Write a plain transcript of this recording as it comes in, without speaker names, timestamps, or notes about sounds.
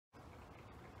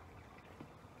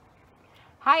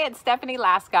Hi, it's Stephanie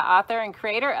Laska, author and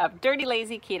creator of Dirty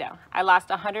Lazy Keto. I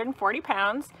lost 140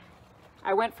 pounds.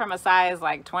 I went from a size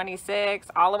like 26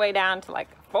 all the way down to like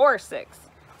 4'6".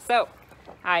 So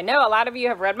I know a lot of you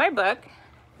have read my book,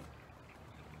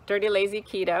 Dirty Lazy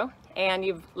Keto, and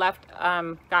you've left,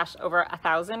 over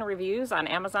 1,000 reviews on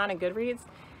Amazon and Goodreads.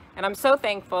 And I'm so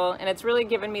thankful, and it's really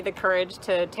given me the courage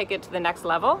to take it to the next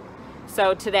level.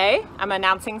 So today I'm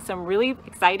announcing some really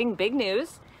exciting big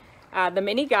news. The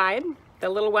mini guide, the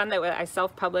little one that I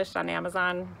self-published on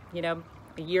Amazon,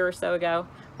 a year or so ago,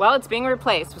 well, it's being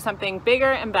replaced with something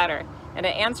bigger and better. And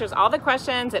it answers all the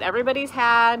questions that everybody's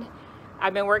had.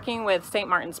 I've been working with St.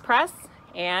 Martin's Press,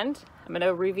 and I'm going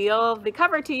to reveal the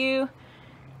cover to you.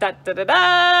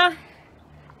 Da-da-da-da!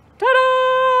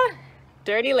 Ta-da!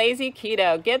 Dirty Lazy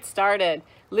Keto. Get started.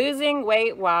 Losing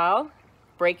weight while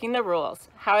breaking the rules.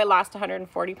 How I lost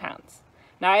 140 pounds.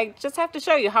 Now I just have to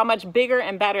show you how much bigger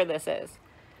and better this is.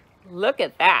 Look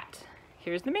at that.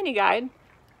 Here's the mini guide.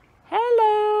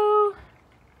 Hello.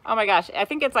 Oh my gosh, I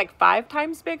think it's like 5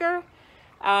 times bigger.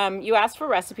 You asked for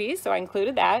recipes, so I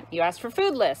included that. You asked for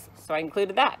food lists, so I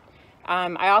included that.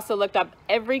 I also looked up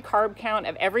every carb count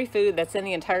of every food that's in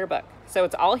the entire book. So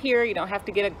it's all here. You don't have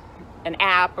to get an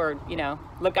app or,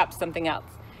 look up something else.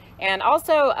 And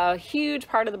also a huge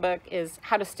part of the book is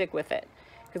how to stick with it.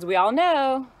 Because we all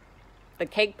know the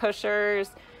cake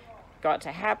pushers, go out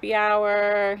to happy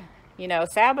hour,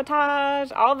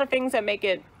 sabotage, all the things that make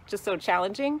it just so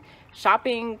challenging.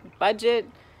 Shopping, budget.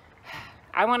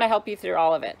 I want to help you through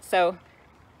all of it. So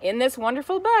in this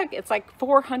wonderful book, it's like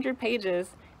 400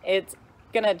 pages. It's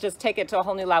gonna just take it to a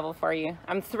whole new level for you.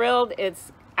 I'm thrilled.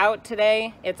 It's out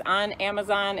today. It's on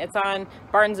Amazon. It's on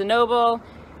Barnes & Noble.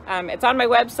 It's on my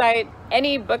website.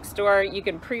 Any bookstore, you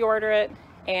can pre-order it,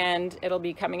 and it'll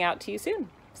be coming out to you soon.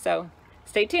 So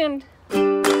stay tuned.